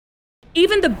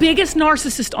Even the biggest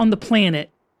narcissist on the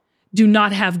planet do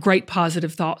not have great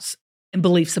positive thoughts and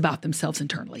beliefs about themselves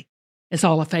internally. It's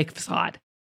all a fake facade.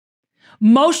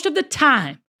 Most of the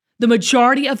time, the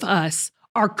majority of us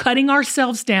are cutting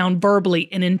ourselves down verbally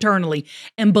and internally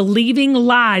and believing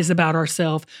lies about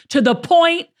ourselves to the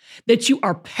point that you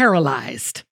are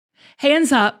paralyzed.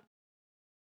 Hands up.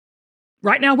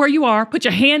 Right now where you are, put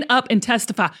your hand up and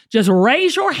testify. Just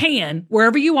raise your hand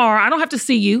wherever you are. I don't have to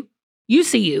see you. You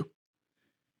see you.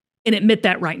 And admit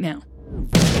that right now.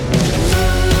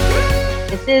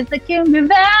 This is the Kim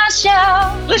Gravel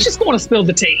Show. Let's just go on and spill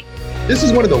the tea. This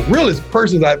is one of the realest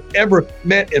persons I've ever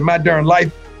met in my darn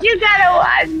life. You gotta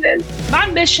watch this. My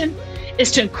mission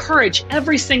is to encourage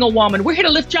every single woman. We're here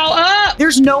to lift y'all up.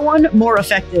 There's no one more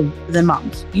effective than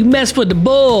moms. You mess with the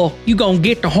bull, you gonna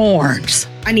get the horns.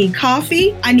 I need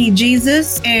coffee, I need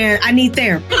Jesus, and I need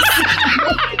therapy.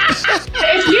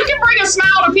 If you can bring a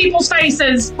smile to people's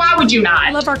faces, why would you not?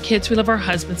 We love our kids, we love our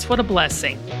husbands. What a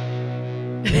blessing.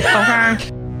 Okay?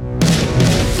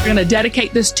 We're gonna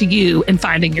dedicate this to you and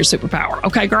finding your superpower.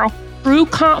 Okay, girl? True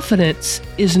confidence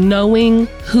is knowing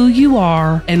who you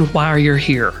are and why you're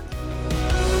here.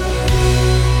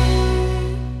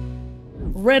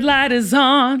 Red light is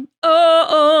on.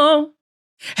 Oh.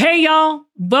 Hey, y'all.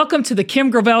 Welcome to the Kim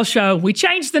Gravel Show. We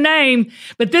changed the name,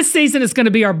 but this season is going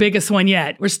to be our biggest one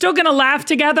yet. We're still going to laugh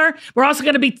together. We're also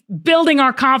going to be building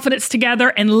our confidence together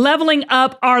and leveling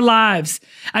up our lives.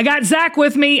 I got Zach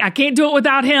with me. I can't do it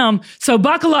without him. So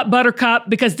buckle up, Buttercup,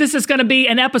 because this is going to be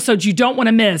an episode you don't want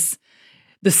to miss.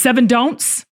 The 7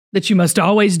 don'ts that you must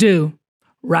always do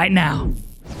right now.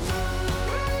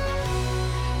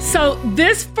 So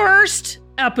this first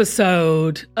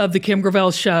episode of the Kim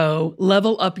Gravel Show,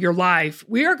 Level Up Your Life,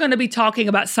 we are going to be talking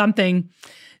about something,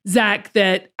 Zach,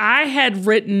 that I had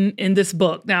written in this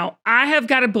book. Now, I have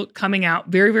got a book coming out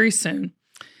very, very soon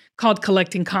called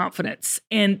Collecting Confidence.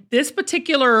 And this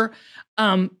particular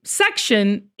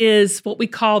section is what we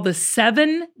call the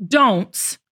 7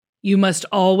 don'ts you must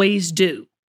always do.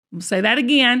 I'm going to say that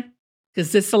again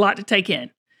because this is a lot to take in.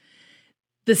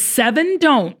 The 7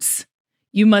 don'ts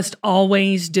you must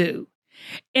always do.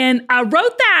 And I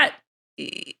wrote that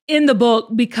in the book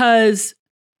because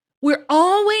we're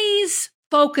always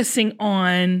focusing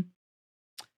on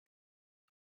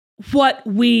what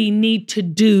we need to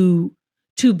do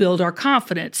to build our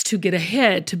confidence, to get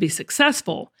ahead, to be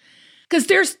successful. Because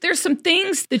there's some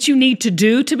things that you need to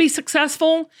do to be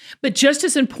successful, but just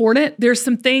as important, there's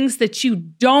some things that you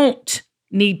don't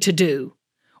need to do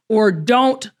or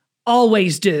don't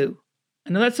always do. I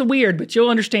know that's weird, but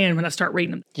you'll understand when I start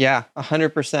reading them. Yeah,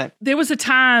 100%. There was a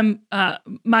time,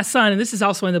 my son, and this is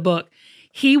also in the book,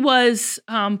 he was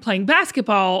playing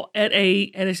basketball at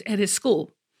his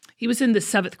school. He was in the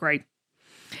 7th grade.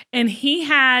 And he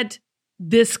had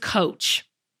this coach.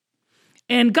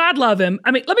 And God love him. I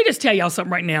mean, let me just tell y'all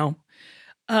something right now.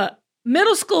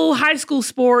 Middle school, high school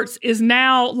sports is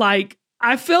now like,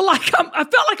 I felt like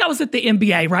I was at the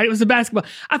NBA, right? It was a basketball.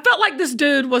 I felt like this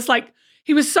dude was like,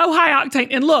 he was so high octane.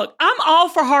 And look, I'm all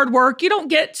for hard work. You don't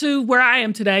get to where I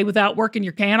am today without working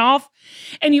your can off.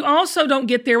 And you also don't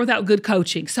get there without good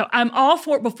coaching. So I'm all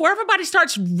for it. Before everybody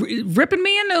starts ripping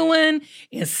me a new one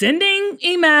and sending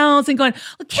emails and going,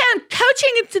 well, Kim,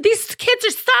 coaching, these kids are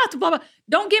soft, blah, blah.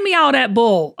 Don't give me all that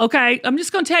bull, okay? I'm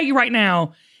just going to tell you right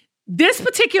now, this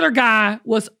particular guy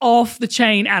was off the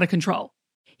chain, out of control.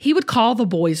 He would call the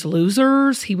boys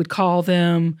losers. He would call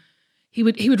them... He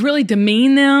would really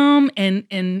demean them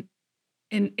and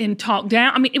talk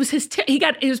down. I mean, it was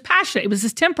he was passionate. It was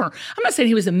his temper. I'm not saying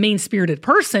he was a mean-spirited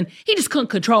person. He just couldn't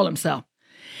control himself.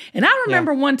 And I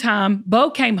remember one time, Bo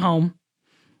came home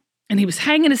and he was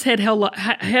hanging his head low,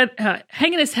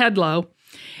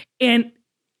 and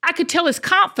I could tell his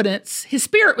confidence, his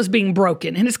spirit was being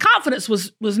broken, and his confidence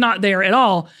was not there at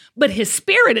all. But his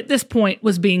spirit at this point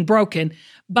was being broken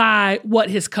by what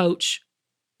his coach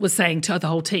was saying to the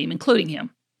whole team, including him.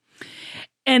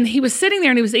 And he was sitting there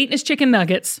and he was eating his chicken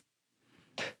nuggets.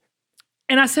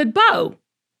 And I said, Bo,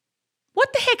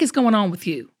 what the heck is going on with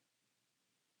you?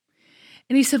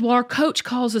 And he said, well, our coach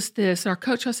calls us this. Our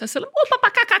coach, I said, oh,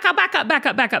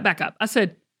 back up. I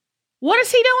said, what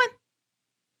is he doing?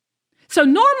 So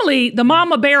normally the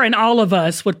mama bear in all of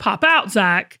us would pop out,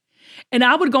 Zach, and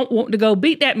I would want to go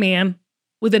beat that man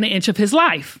within an inch of his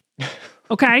life.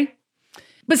 Okay?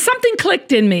 But something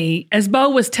clicked in me as Bo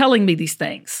was telling me these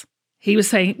things. He was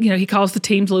saying, he calls the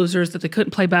teams losers, that they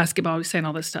couldn't play basketball. He was saying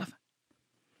all this stuff.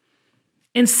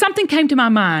 And something came to my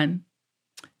mind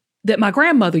that my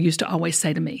grandmother used to always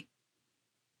say to me.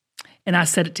 And I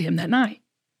said it to him that night.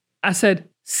 I said,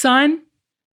 son,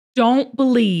 don't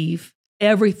believe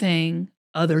everything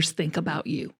others think about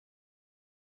you.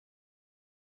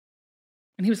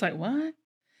 And he was like, what?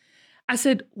 I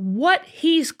said, what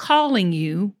he's calling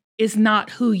you is not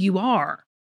who you are.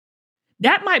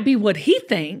 That might be what he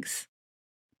thinks,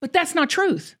 but that's not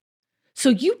truth. So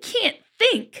you can't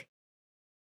think.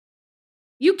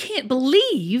 You can't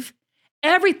believe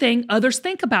everything others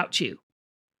think about you.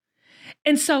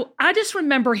 And so I just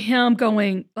remember him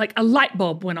going, like a light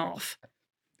bulb went off.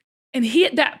 And he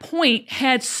at that point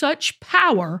had such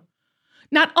power,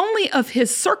 not only of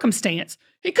his circumstance,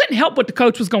 he couldn't help what the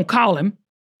coach was going to call him.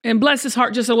 And bless his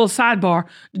heart, just a little sidebar,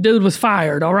 the dude was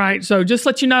fired, all right? So just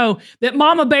let you know that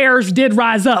Mama Bears did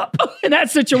rise up in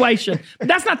that situation. But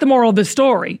that's not the moral of the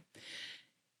story.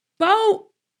 Bo,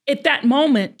 at that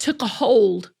moment, took a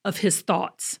hold of his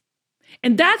thoughts.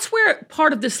 And that's where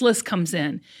part of this list comes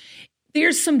in.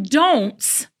 There's some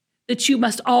don'ts that you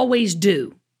must always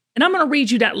do. And I'm going to read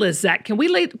you that list, Zach. Can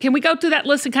we go through that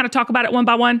list and kind of talk about it one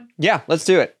by one? Yeah, let's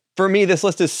do it. For me, this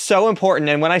list is so important.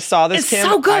 And when I saw this, Kim,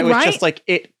 so good, I was right? just like,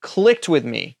 it clicked with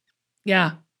me.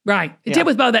 Yeah, right. It did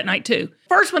with Bo that night too.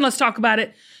 First one, let's talk about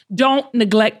it. Don't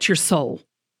neglect your soul.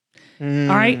 All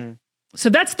right? So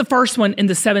that's the first one in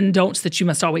the 7 don'ts that you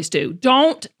must always do.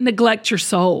 Don't neglect your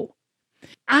soul.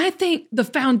 I think the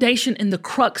foundation and the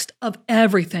crux of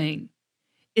everything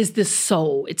is this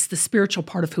soul. It's the spiritual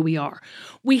part of who we are.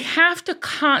 We have to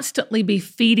constantly be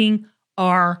feeding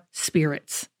our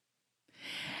spirits.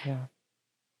 Yeah.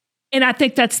 And I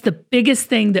think that's the biggest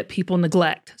thing that people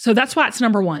neglect. So that's why it's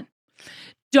number 1.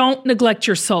 Don't neglect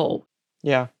your soul.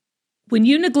 Yeah. When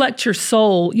you neglect your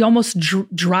soul, you almost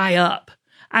dry up.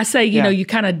 I say, you know, you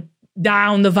kind of die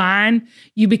on the vine.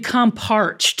 You become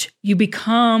parched. You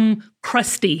become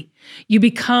crusty. You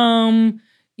become,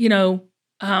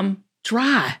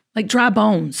 dry, like dry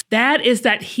bones. That is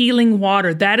that healing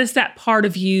water. That is that part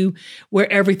of you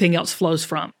where everything else flows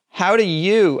from. How do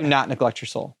you not neglect your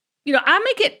soul? I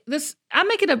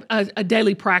make it a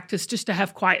daily practice just to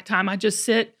have quiet time. I just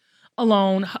sit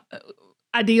alone,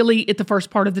 ideally at the first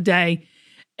part of the day,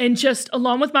 and just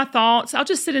alone with my thoughts. I'll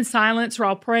just sit in silence, or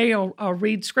I'll pray, or I'll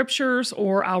read scriptures,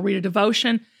 or I'll read a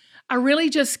devotion. I really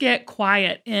just get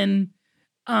quiet and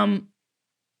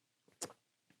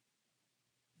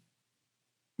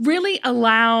really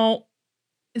allow,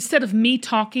 instead of me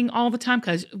talking all the time,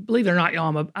 because believe it or not,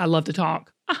 y'all, I love to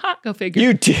talk. Go figure.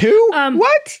 You do?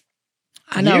 What?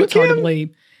 I know it's hard to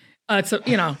believe. It's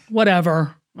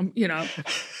whatever.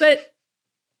 But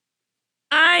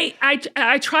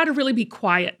I try to really be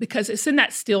quiet, because it's in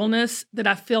that stillness that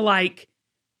I feel like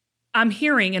I'm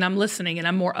hearing and I'm listening and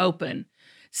I'm more open.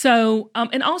 So,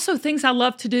 and also things I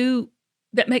love to do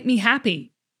that make me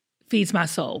happy feeds my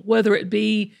soul, whether it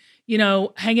be,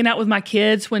 hanging out with my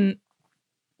kids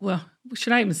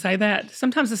should I even say that?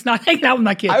 Sometimes it's not hanging out with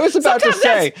my kids. I was about to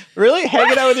say, really?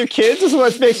 Hanging out with your kids is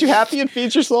what makes you happy and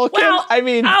feeds your soul, Kim? Well,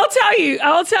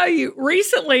 I'll tell you,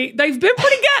 recently, they've been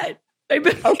pretty good. They've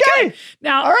been good.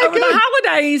 Now, over the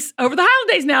holidays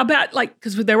now, about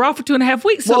because they were off for 2.5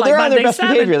 weeks. So they're on their best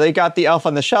 7, behavior. They got the elf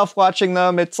on the shelf watching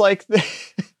them. It's like...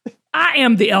 I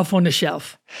am the elf on the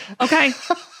shelf. Okay?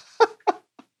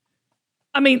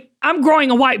 I mean, I'm growing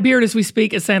a white beard as we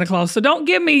speak as Santa Claus. So they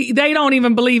don't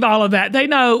even believe all of that. They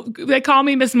know, they call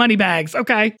me Miss Moneybags,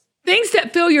 okay? Things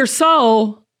that fill your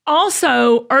soul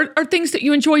also are things that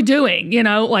you enjoy doing,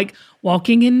 like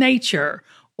walking in nature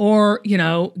or,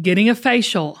 getting a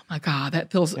facial. Oh my God, that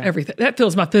fills everything. That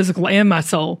fills my physical and my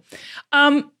soul.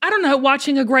 I don't know,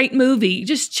 watching a great movie,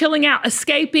 just chilling out,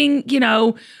 escaping,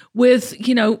 with,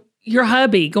 your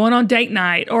hubby, going on date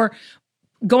night, or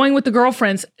going with the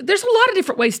girlfriends. There's a lot of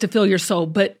different ways to fill your soul,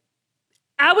 but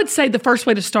I would say the first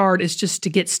way to start is just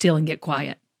to get still and get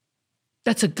quiet.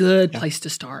 That's a good place to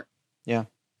start. Yeah.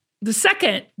 The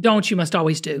second don't you must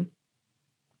always do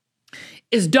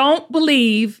is don't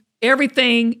believe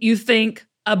everything you think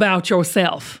about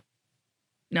yourself.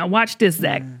 Now watch this,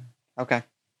 Zach. Okay.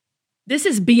 This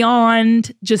is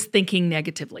beyond just thinking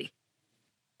negatively.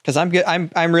 Because I'm good.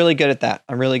 I'm really good at that.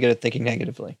 I'm really good at thinking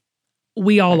negatively.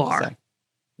 We all are.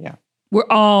 Yeah. We're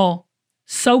all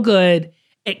so good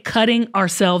at cutting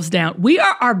ourselves down. We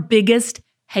are our biggest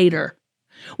hater.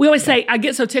 We always say, I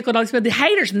get so tickled, all the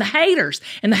haters and the haters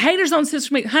and the haters on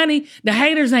social media. Honey, the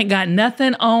haters ain't got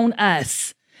nothing on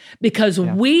us, because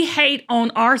we hate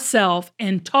on ourselves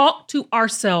and talk to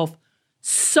ourselves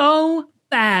so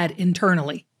bad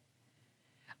internally.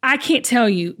 I can't tell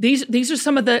you. These are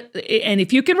some of the, and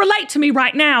if you can relate to me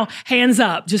right now, hands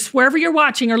up. Just wherever you're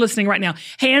watching or listening right now,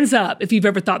 hands up if you've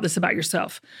ever thought this about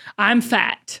yourself. I'm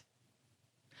fat.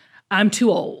 I'm too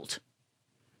old.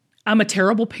 I'm a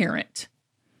terrible parent.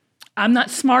 I'm not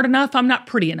smart enough. I'm not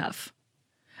pretty enough.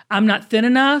 I'm not thin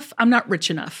enough. I'm not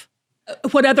rich enough.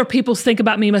 What other people think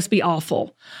about me must be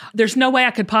awful. There's no way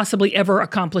I could possibly ever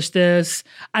accomplish this.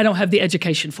 I don't have the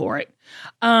education for it.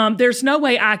 There's no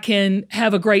way I can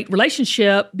have a great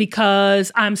relationship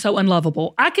because I'm so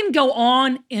unlovable. I can go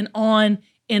on and on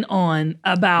and on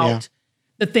about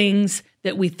the things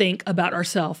that we think about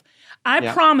ourselves.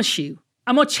 I promise you,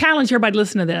 I'm going to challenge everybody to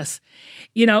listen to this,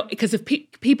 because if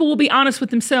people will be honest with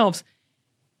themselves,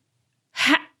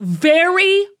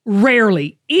 very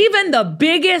rarely, even the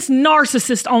biggest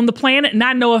narcissist on the planet, and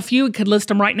I know a few, could list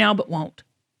them right now, but won't.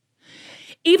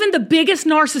 Even the biggest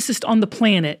narcissist on the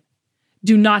planet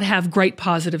do not have great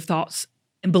positive thoughts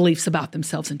and beliefs about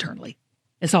themselves internally.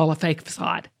 It's all a fake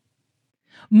facade.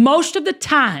 Most of the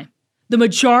time, the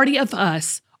majority of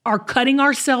us are cutting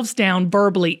ourselves down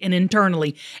verbally and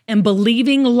internally and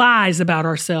believing lies about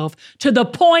ourselves to the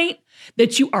point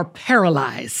that you are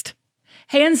paralyzed.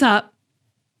 Hands up.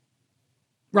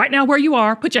 Right now where you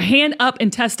are, put your hand up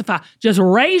and testify. Just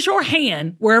raise your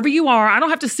hand wherever you are. I don't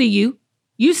have to see you.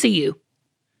 You see you.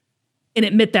 And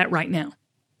admit that right now.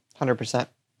 100%.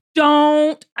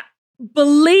 Don't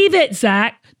believe it,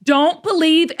 Zach. Don't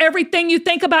believe everything you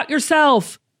think about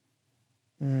yourself.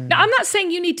 Now, I'm not saying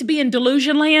you need to be in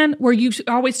delusion land where you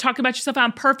always talk about yourself.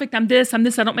 I'm perfect. I'm this.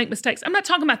 I don't make mistakes. I'm not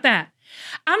talking about that.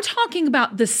 I'm talking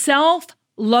about the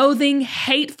self-loathing,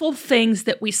 hateful things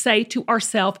that we say to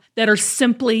ourselves that are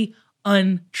simply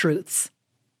untruths.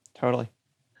 Totally.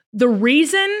 The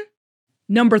reason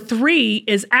number 3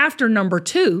 is after number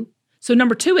 2. So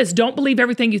number 2 is don't believe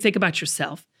everything you think about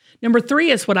yourself. Number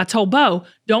 3 is what I told Bo,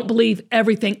 don't believe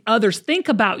everything others think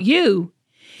about you,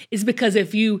 is because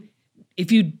if you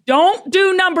don't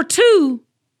do number 2,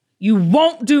 you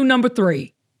won't do number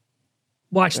 3.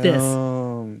 Watch this.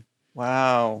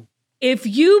 Wow. If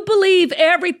you believe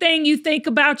everything you think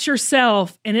about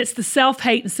yourself, and it's the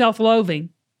self-hate and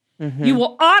self-loathing, you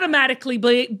will automatically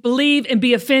believe and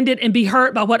be offended and be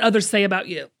hurt by what others say about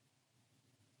you.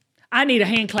 I need a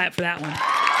hand clap for that one.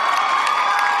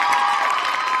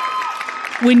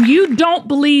 When you don't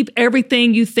believe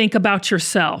everything you think about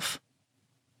yourself,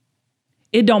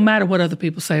 it don't matter what other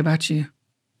people say about you.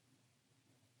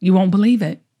 You won't believe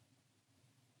it.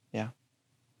 Yeah.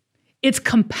 It's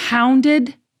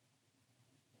compounded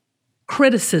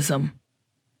criticism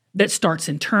that starts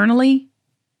internally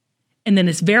and then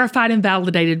is verified and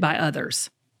validated by others.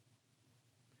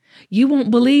 You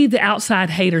won't believe the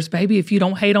outside haters, baby, if you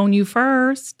don't hate on you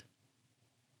first.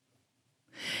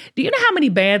 Do you know how many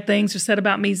bad things are said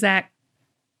about me, Zach?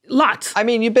 Lots. I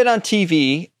mean, you've been on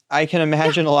TV. I can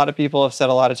imagine a lot of people have said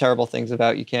a lot of terrible things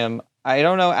about you, Kim. I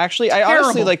don't know. Actually, I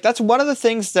honestly, that's one of the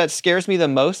things that scares me the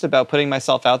most about putting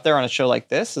myself out there on a show like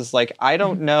this is I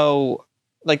don't know,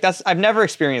 I've never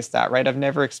experienced that, right? I've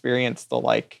never experienced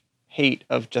the hate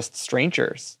of just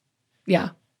strangers. Yeah.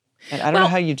 And I don't know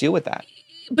how you deal with that.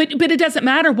 But it doesn't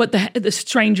matter what the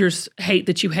strangers hate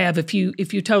that you have if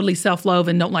you totally self-loathe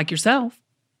and don't like yourself.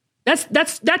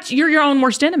 That's you're your own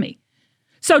worst enemy.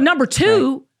 So number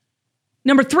 2, right.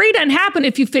 Number 3 doesn't happen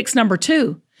if you fix number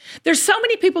 2. There's so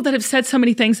many people that have said so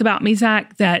many things about me,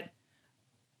 Zach, that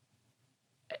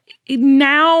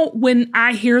now when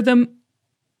I hear them,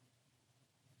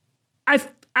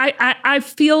 I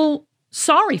feel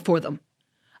sorry for them.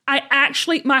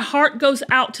 My heart goes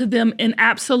out to them in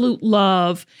absolute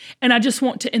love, and I just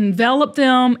want to envelop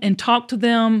them and talk to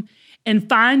them and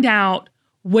find out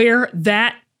where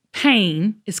that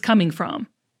pain is coming from.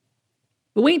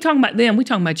 But we ain't talking about them, we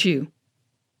talking about you.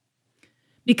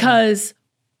 Because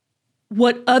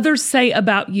what others say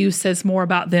about you says more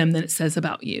about them than it says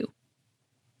about you.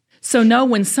 So know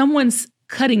when someone's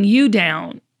cutting you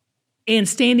down and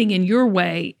standing in your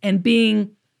way and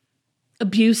being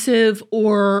abusive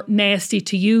or nasty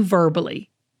to you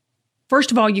verbally,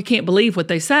 first of all, you can't believe what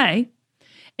they say.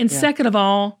 And second of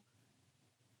all,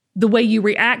 the way you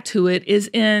react to it is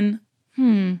they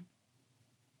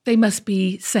must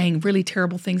be saying really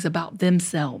terrible things about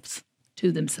themselves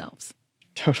to themselves.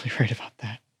 Totally right about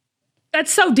that.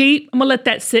 That's so deep. I'm going to let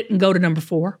that sit and go to number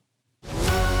 4.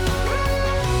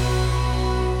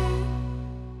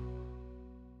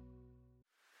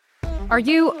 Are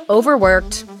you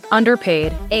overworked,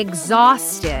 underpaid,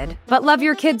 exhausted, but love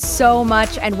your kids so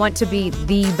much and want to be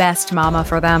the best mama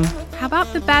for them? How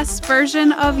about the best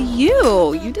version of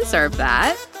you? You deserve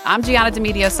that. I'm Gianna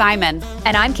Demedio-Simon.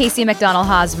 And I'm Casey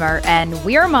McDonald-Hosmer, and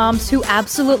we are moms who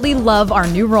absolutely love our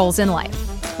new roles in life.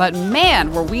 But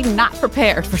man, were we not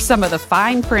prepared for some of the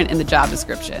fine print in the job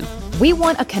description. We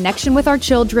want a connection with our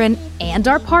children and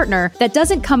our partner that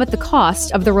doesn't come at the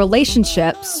cost of the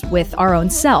relationships with our own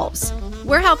selves.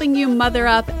 We're helping you mother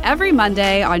up every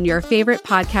Monday on your favorite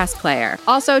podcast player.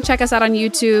 Also, check us out on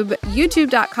YouTube,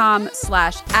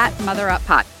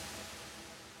 youtube.com/@motheruppod.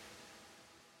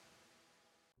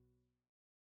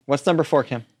 What's number 4,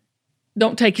 Kim?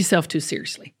 Don't take yourself too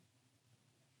seriously.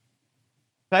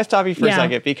 Can I stop you for a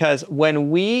second? Because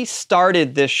when we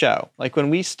started this show, like when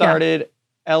we started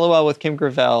LOL with Kim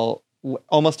Gravel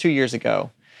almost 2 years ago,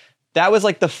 that was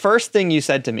like the first thing you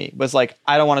said to me was like,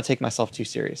 I don't want to take myself too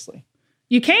seriously.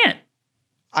 You can't.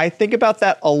 I think about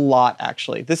that a lot,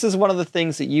 actually. This is one of the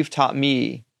things that you've taught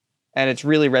me, and it's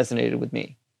really resonated with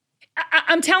me.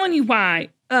 I'm telling you why.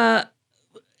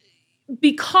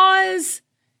 Because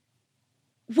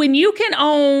when you can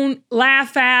own,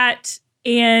 laugh at,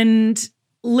 and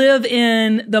live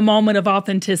in the moment of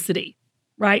authenticity,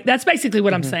 right? That's basically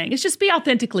what I'm saying. It's just be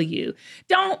authentically you.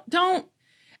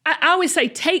 I always say,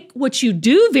 take what you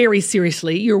do very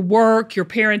seriously, your work, your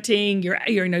parenting, your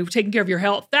taking care of your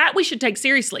health, that we should take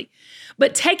seriously.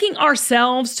 But taking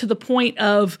ourselves to the point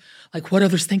of like, what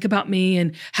others think about me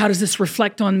and how does this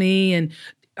reflect on me and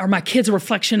are my kids a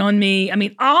reflection on me? I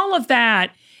mean, all of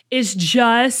that is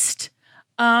just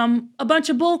a bunch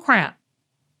of bull crap.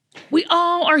 We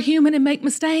all are human and make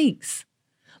mistakes.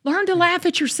 Learn to laugh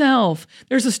at yourself.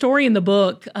 There's a story in the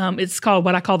book. It's called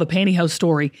what I call the pantyhose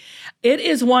story. It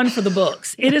is one for the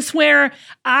books. It is where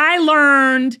I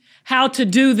learned how to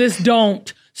do this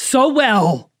don't so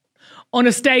well on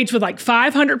a stage with like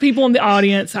 500 people in the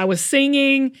audience. I was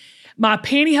singing. My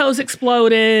pantyhose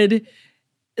exploded.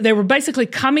 They were basically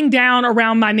coming down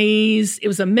around my knees. It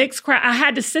was a mixed crowd. I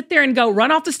had to sit there and go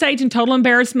run off the stage in total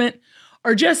embarrassment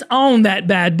or just own that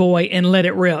bad boy and let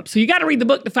it rip. So you got to read the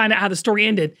book to find out how the story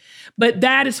ended. But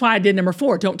that is why I did number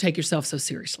 4. Don't take yourself so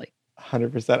seriously.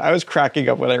 100%. I was cracking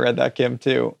up when I read that, Kim,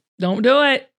 too. Don't do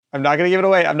it. I'm not going to give it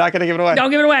away.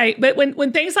 Don't give it away. But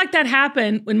when things like that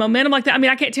happen, when momentum like that, I mean,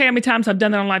 I can't tell you how many times I've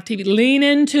done that on live TV. Lean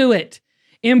into it.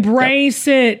 Embrace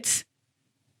it.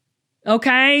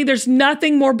 Okay? There's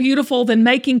nothing more beautiful than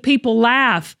making people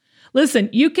laugh. Listen,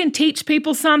 you can teach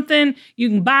people something. You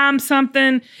can buy them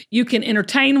something. You can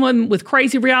entertain them with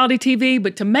crazy reality TV.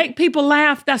 But to make people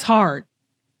laugh, that's hard.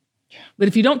 Yeah. But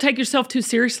if you don't take yourself too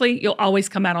seriously, you'll always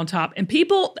come out on top. And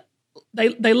people,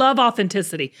 they love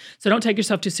authenticity. So don't take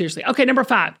yourself too seriously. Okay, number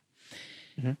 5.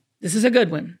 This is a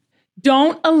good one.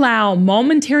 Don't allow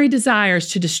momentary desires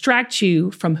to distract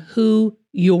you from who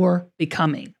you're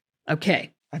becoming.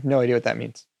 Okay. I have no idea what that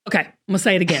means. Okay, I'm going to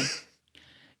say it again.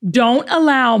 Don't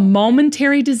allow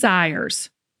momentary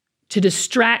desires to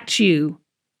distract you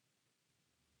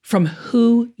from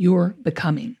who you're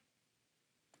becoming.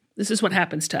 This is what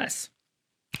happens to us.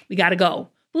 We got to go.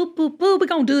 Boop, boop, boop. We're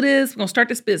going to do this. We're going to start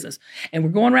this business. And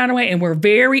we're going around the way and we're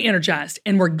very energized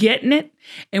and we're getting it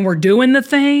and we're doing the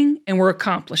thing and we're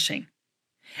accomplishing.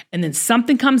 And then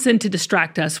something comes in to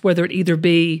distract us, whether it either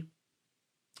be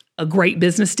a great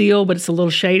business deal, but it's a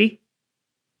little shady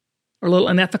or a little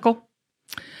unethical.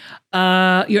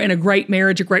 You're in a great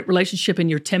marriage, a great relationship, and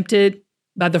you're tempted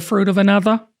by the fruit of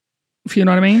another, if you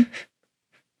know what I mean.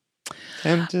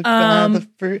 Tempted by the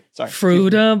fruit. Sorry.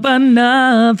 Fruit of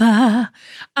another.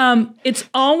 It's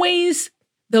always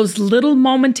those little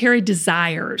momentary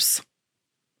desires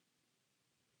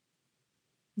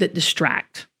that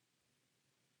distract,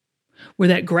 where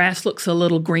that grass looks a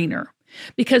little greener.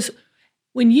 Because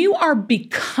when you are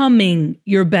becoming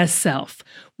your best self,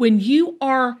 when you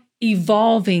are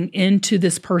evolving into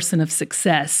this person of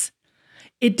success,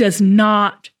 it does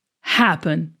not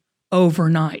happen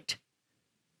overnight.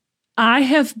 I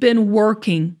have been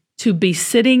working to be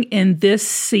sitting in this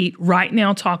seat right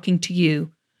now talking to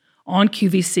you on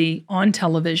QVC, on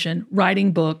television,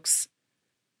 writing books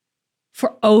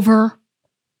for over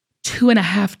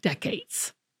 2.5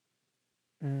 decades.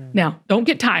 Now, don't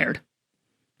get tired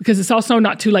because it's also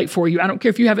not too late for you. I don't care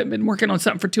if you haven't been working on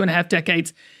something for 2.5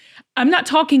 decades. I'm not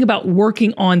talking about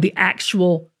working on the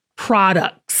actual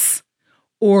products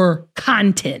or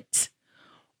content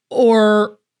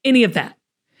or any of that.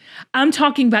 I'm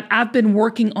talking about I've been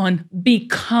working on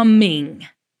becoming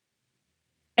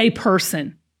a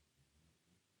person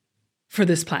for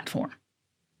this platform.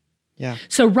 Yeah.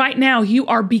 So right now you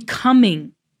are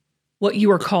becoming what you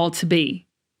are called to be.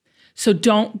 So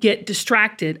don't get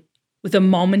distracted with a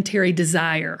momentary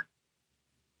desire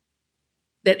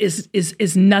that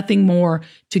is nothing more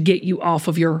to get you off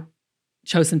of your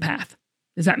chosen path.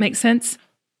 Does that make sense?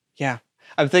 Yeah.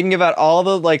 I'm thinking about all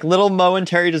the like little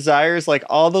momentary desires, like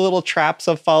all the little traps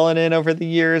I've fallen in over the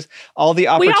years, all the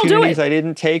opportunities I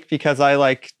didn't take because I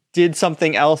like did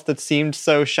something else that seemed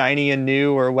so shiny and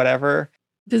new or whatever.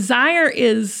 Desire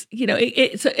is,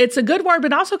 it's a good word,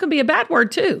 but also can be a bad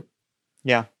word too.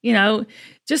 Yeah. You know,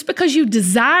 just because you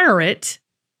desire it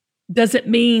doesn't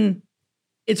mean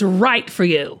it's right for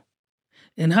you.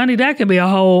 And honey, that could be a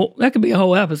whole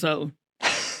episode.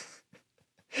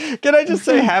 Can I just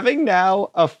say, having now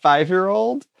a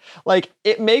 5-year-old, like,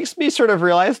 it makes me sort of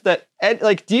realize that,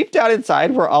 like, deep down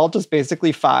inside, we're all just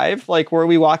basically 5. Like, where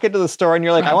we walk into the store and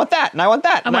you're like, I want that, and I want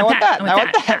that, and I want that, and I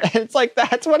want that. And it's like,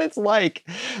 that's what it's like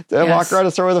to walk around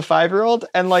a store with a 5-year-old.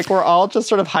 And, like, we're all just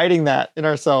sort of hiding that in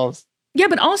ourselves. Yeah,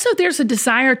 but also there's a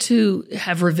desire to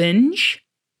have revenge.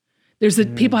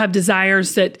 People have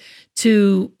desires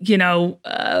to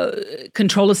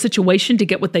control a situation to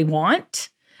get what they want.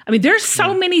 I mean, there's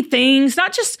so many things,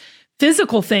 not just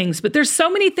physical things, but there's so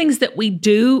many things that we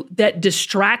do that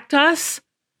distract us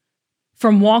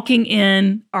from walking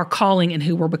in our calling and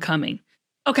who we're becoming.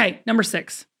 Okay, number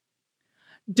 6.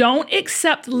 Don't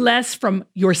accept less from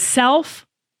yourself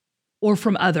or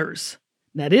from others.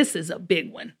 Now, this is a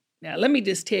big one. Now, let me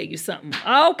just tell you something.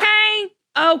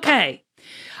 Okay.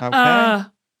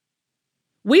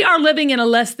 We are living in a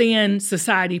less than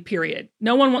society, period.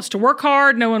 No one wants to work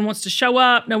hard. No one wants to show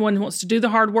up. No one wants to do the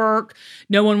hard work.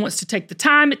 No one wants to take the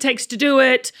time it takes to do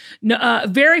it.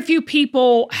 Very few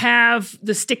people have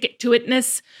the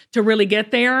stick-it-to-itness to really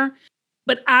get there.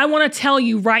 But I want to tell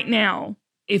you right now,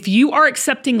 if you are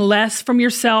accepting less from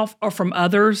yourself or from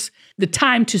others, the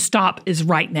time to stop is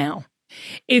right now.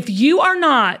 If you are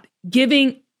not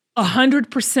giving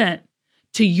 100%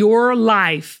 to your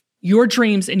life, your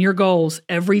dreams and your goals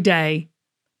every day,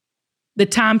 the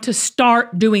time to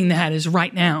start doing that is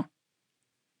right now.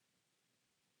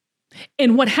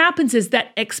 And what happens is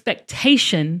that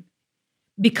expectation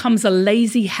becomes a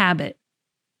lazy habit.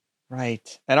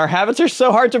 Right. And our habits are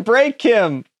so hard to break,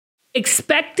 Kim.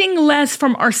 Expecting less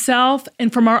from ourselves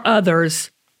and from our others,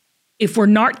 if we're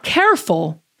not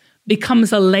careful,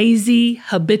 becomes a lazy,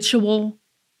 habitual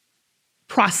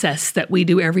process that we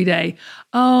do every day.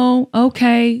 Oh,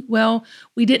 okay. Well,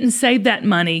 we didn't save that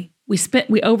money. We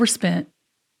overspent.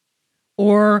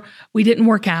 Or we didn't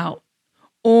work out.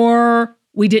 Or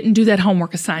we didn't do that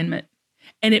homework assignment.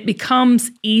 And it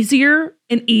becomes easier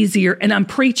and easier. And I'm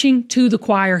preaching to the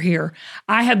choir here.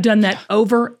 I have done that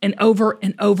over and over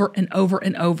and over and over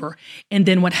and over. And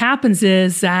then what happens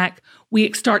is, Zach,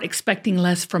 we start expecting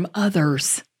less from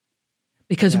others.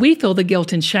 Because we feel the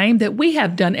guilt and shame that we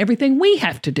have done everything we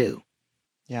have to do.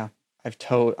 Yeah,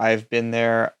 I've been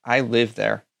there. I live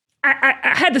there. I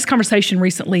had this conversation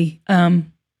recently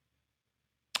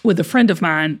with a friend of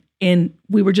mine, and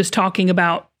we were just talking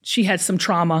about she had some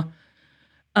trauma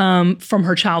from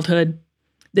her childhood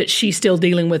that she's still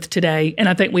dealing with today. And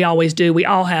I think we always do. We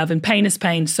all have. And pain is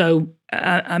pain. So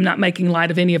I'm not making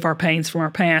light of any of our pains from our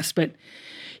past. But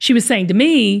she was saying to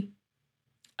me,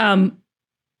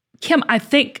 Kim, I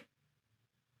think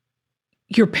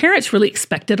your parents really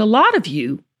expected a lot of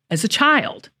you as a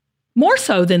child, more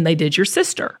so than they did your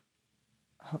sister.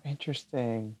 Oh,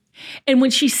 interesting. And when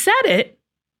she said it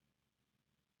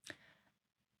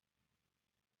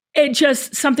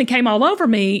just, something came all over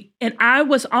me, and I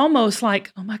was almost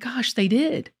like, oh my gosh, they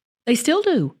did. They still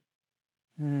do.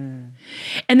 And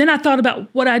then I thought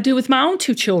about what I do with my own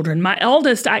 2 children. My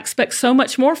eldest, I expect so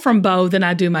much more from Bo than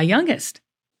I do my youngest.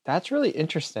 That's really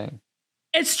interesting.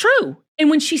 It's true.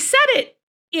 And when she said it,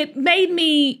 it made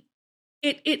me,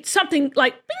 it something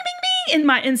like bing, bing, bing in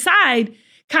my inside,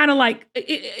 kind of like,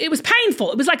 it was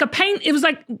painful. It was like it was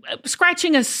like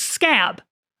scratching a scab.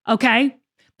 Okay.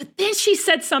 But then she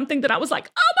said something that I was like,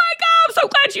 oh my God, I'm so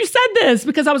glad you said this,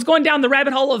 because I was going down the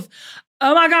rabbit hole of,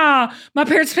 oh my God, my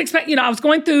parents expect, I was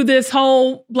going through this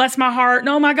whole bless my heart and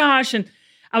oh my gosh. And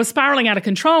I was spiraling out of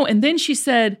control. And then she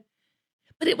said,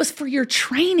 but it was for your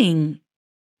training.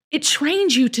 It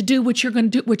trained you to do what you're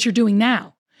going to do, what you're doing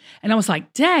now. And I was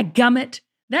like, dadgummit,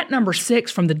 that number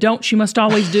 6 from the don't you must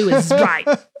always do is right.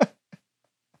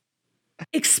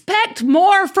 Expect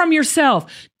more from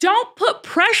yourself. Don't put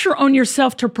pressure on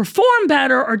yourself to perform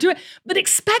better or do it, but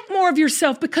expect more of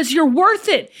yourself because you're worth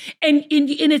it. And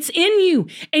it's in you,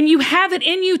 and you have it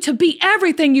in you to be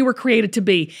everything you were created to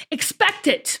be. Expect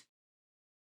it.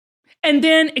 And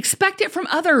then expect it from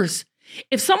others.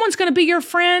 If someone's going to be your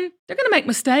friend, they're going to make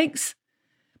mistakes.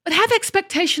 But have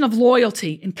expectation of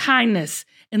loyalty and kindness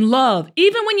and love.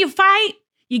 Even when you fight,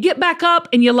 you get back up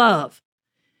and you love.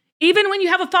 Even when you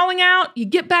have a falling out, you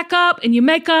get back up and you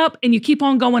make up and you keep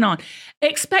on going on.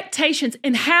 Expectations,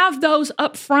 and have those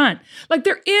up front. Like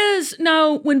there is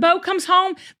no, when Bo comes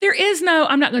home, there is no,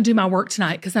 I'm not going to do my work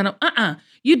tonight because I don't,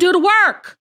 You do the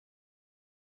work.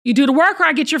 You do the work or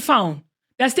I get your phone.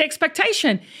 That's the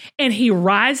expectation. And he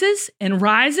rises and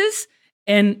rises.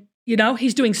 And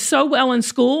He's doing so well in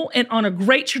school and on a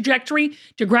great trajectory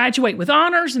to graduate with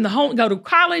honors and go to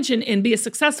college and be a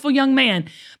successful young man.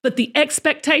 But the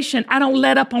expectation, I don't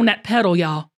let up on that pedal,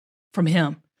 y'all, from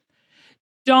him.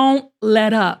 Don't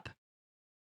let up.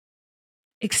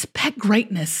 Expect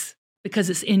greatness because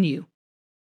it's in you.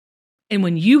 And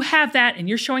when you have that and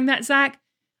you're showing that, Zach,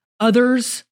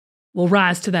 others will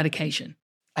rise to that occasion.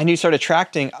 And you start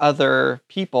attracting other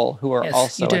people who are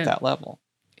also at that level.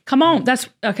 Come on. That's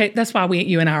okay. That's why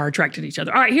you and I are attracted to each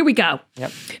other. All right, here we go.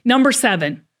 Yep. Number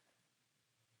 7.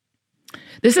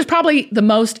 This is probably the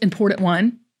most important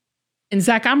one. And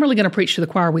Zach, I'm really going to preach to the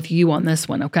choir with you on this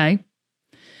one, okay?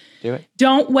 Do it.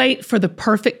 Don't wait for the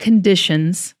perfect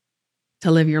conditions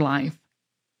to live your life.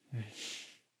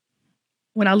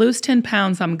 When I lose 10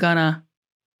 pounds, I'm gonna.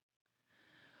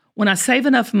 When I save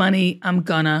enough money, I'm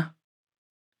gonna.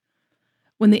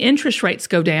 When the interest rates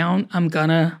go down, I'm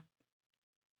gonna.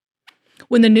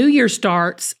 When the new year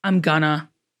starts, I'm gonna.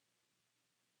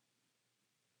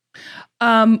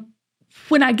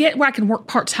 When I get where I can work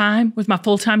part-time with my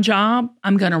full-time job,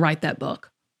 I'm gonna write that book.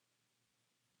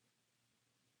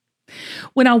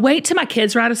 When I wait till my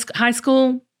kids are out of high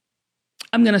school,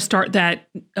 I'm going to start that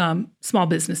small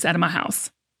business out of my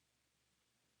house.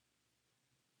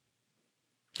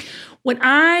 When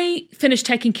I finish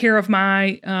taking care of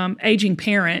my aging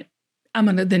parent, I'm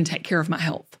going to then take care of my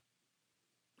health.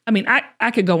 I mean,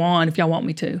 I could go on if y'all want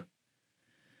me to.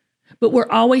 But we're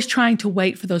always trying to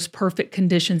wait for those perfect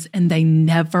conditions, and they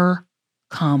never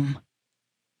come.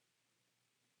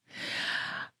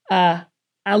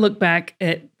 I look back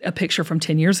at a picture from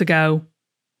 10 years ago,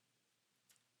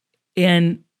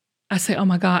 and I say, oh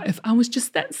my God, if I was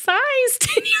just that size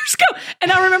 10 years ago.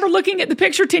 And I remember looking at the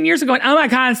picture 10 years ago and, oh my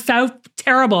God, it's so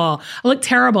terrible. I look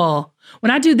terrible.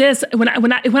 When I do this, when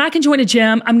I can join a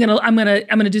gym, I'm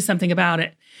gonna do something about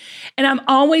it. And I'm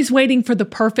always waiting for the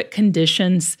perfect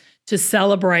conditions to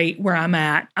celebrate where I'm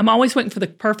at. I'm always waiting for the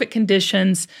perfect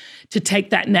conditions to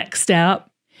take that next step.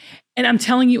 And I'm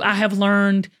telling you, I have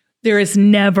learned there is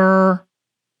never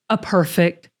a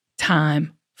perfect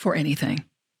time for anything.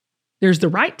 There's the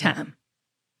right time,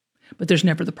 but there's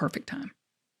never the perfect time.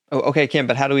 Oh, okay, Kim,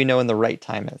 but how do we know when the right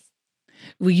time is?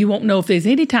 Well, you won't know if there's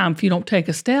any time if you don't take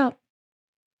a step.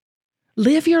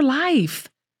 Live your life.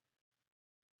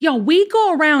 Y'all, we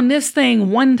go around this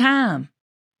thing one time.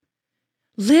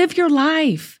 Live your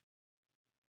life.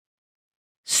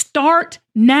 Start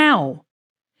now.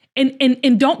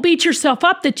 And don't beat yourself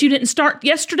up that you didn't start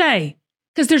yesterday,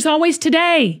 because there's always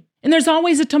today and there's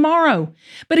always a tomorrow.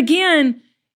 But again,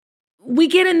 we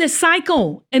get in this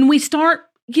cycle and we start,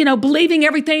 believing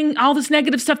everything, all this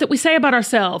negative stuff that we say about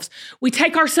ourselves. We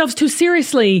take ourselves too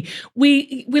seriously.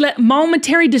 We let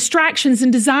momentary distractions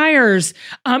and desires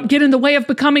get in the way of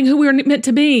becoming who we're meant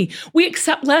to be. We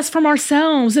accept less from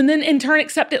ourselves and then in turn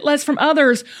accept it less from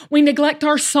others. We neglect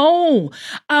our soul.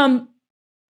 And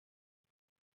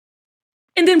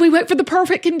then we wait for the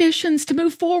perfect conditions to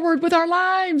move forward with our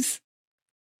lives.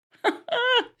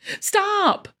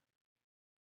 Stop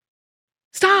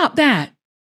that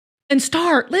and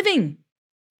start living.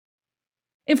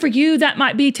 And for you, that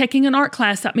might be taking an art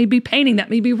class, that may be painting, that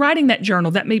may be writing that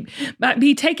journal, that may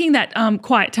be taking that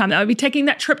quiet time, that might be taking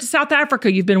that trip to South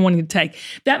Africa you've been wanting to take.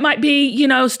 That might be,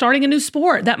 starting a new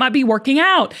sport. That might be working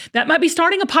out. That might be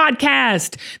starting a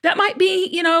podcast. That might be,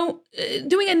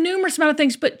 doing a numerous amount of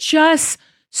things, but just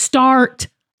start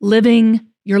living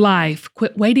your life.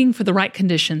 Quit waiting for the right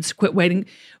conditions. Quit waiting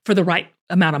for the right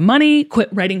amount of money.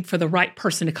 Quit waiting for the right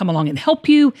person to come along and help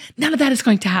you. None of that is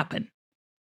going to happen.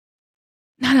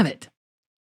 None of it.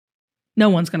 No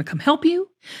one's going to come help you.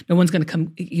 No one's going to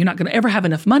come. You're not going to ever have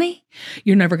enough money.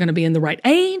 You're never going to be in the right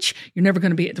age. You're never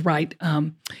going to be at the right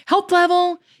health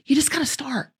level. You just got to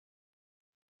start.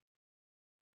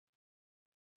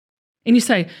 And you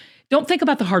say, don't think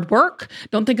about the hard work.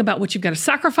 Don't think about what you've got to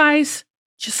sacrifice.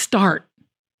 Just start.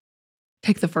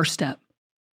 Take the first step.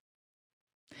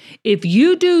 If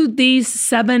you do these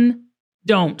 7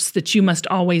 don'ts that you must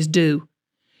always do,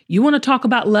 you want to talk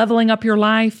about leveling up your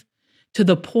life to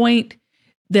the point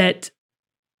that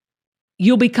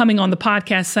you'll be coming on the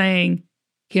podcast saying,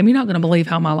 Kim, you're not going to believe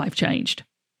how my life changed.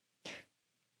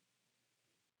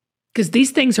 Because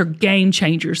these things are game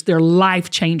changers. They're life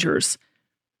changers.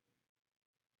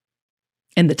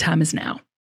 And the time is now.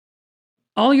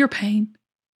 All your pain,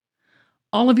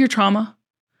 all of your trauma,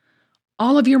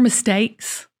 all of your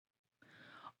mistakes,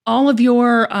 all of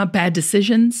your bad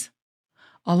decisions,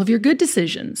 all of your good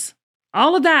decisions,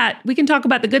 all of that. We can talk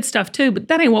about the good stuff too, but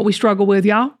that ain't what we struggle with,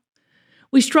 y'all.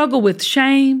 We struggle with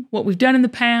shame, what we've done in the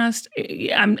past.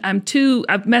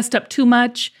 I've messed up too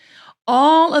much.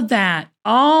 All of that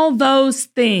All those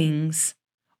things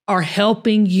are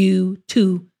helping you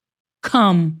to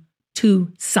come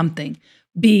to something,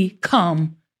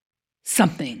 become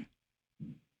something.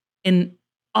 And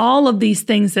all of these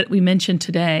things that we mentioned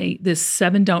today, this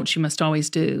 7 don'ts you must always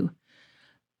do,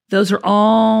 those are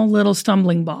all little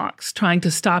stumbling blocks trying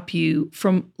to stop you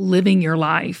from living your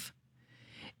life.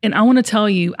 And I want to tell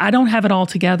you, I don't have it all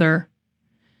together,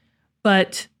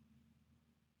 but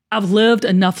I've lived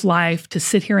enough life to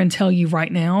sit here and tell you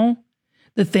right now,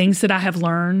 the things that I have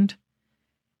learned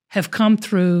have come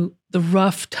through the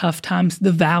rough, tough times,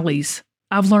 the valleys.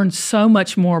 I've learned so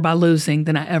much more by losing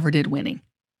than I ever did winning.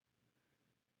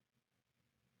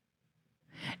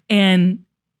 And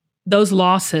those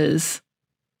losses,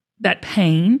 that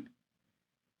pain,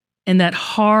 and that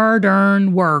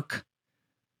hard-earned work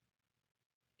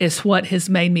is what has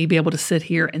made me be able to sit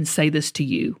here and say this to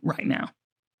you right now.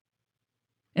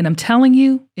 And I'm telling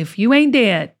you, if you ain't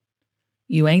dead,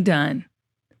 you ain't done.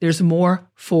 There's more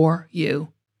for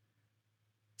you.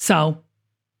 So,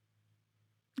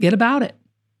 get about it.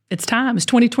 It's time. It's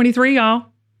 2023, y'all.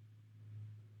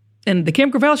 And the Kim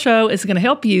Gravel Show is going to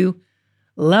help you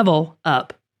level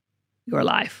up your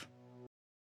life.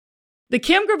 The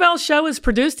Kim Gravel Show is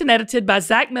produced and edited by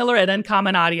Zach Miller at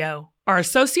Uncommon Audio. Our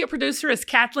associate producer is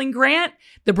Kathleen Grant,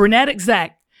 the brunette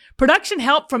exec. Production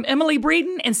help from Emily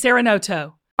Breeden and Sarah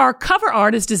Noto. Our cover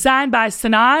art is designed by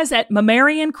Sanaz at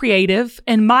Mammarian Creative,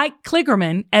 and Mike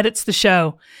Kligerman edits the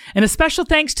show. And a special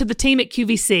thanks to the team at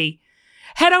QVC.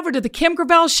 Head over to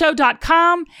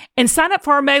thekimgravelshow.com and sign up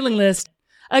for our mailing list.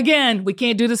 Again, we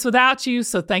can't do this without you,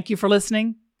 so thank you for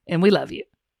listening, and we love you.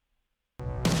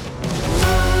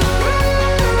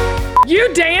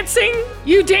 You dancing,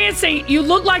 you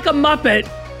look like a Muppet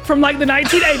from like the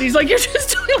 1980s. Like you're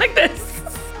just doing like this.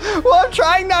 Well, I'm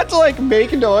trying not to like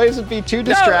make noise and be too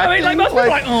distracting. No, I mean, like most people are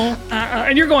like,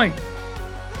 and you're going.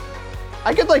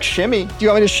 I could like shimmy. Do you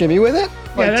want me to shimmy with it?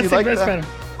 Like, yeah, that's better.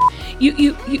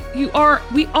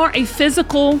 We are a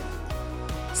physical,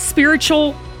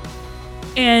 spiritual,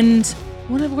 and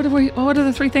what are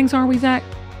the 3 things are we, Zach?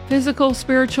 Physical,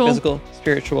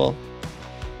 spiritual,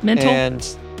 mental,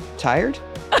 and tired.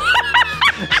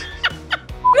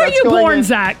 Where were you born,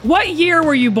 Zach? What year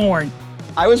were you born?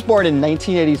 I was born in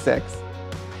 1986.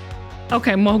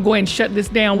 Okay, I'm gonna go ahead and shut this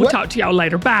down. We'll talk to y'all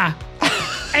later. Bye.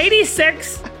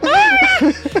 86.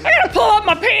 I gotta pull up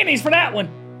my panties for that one.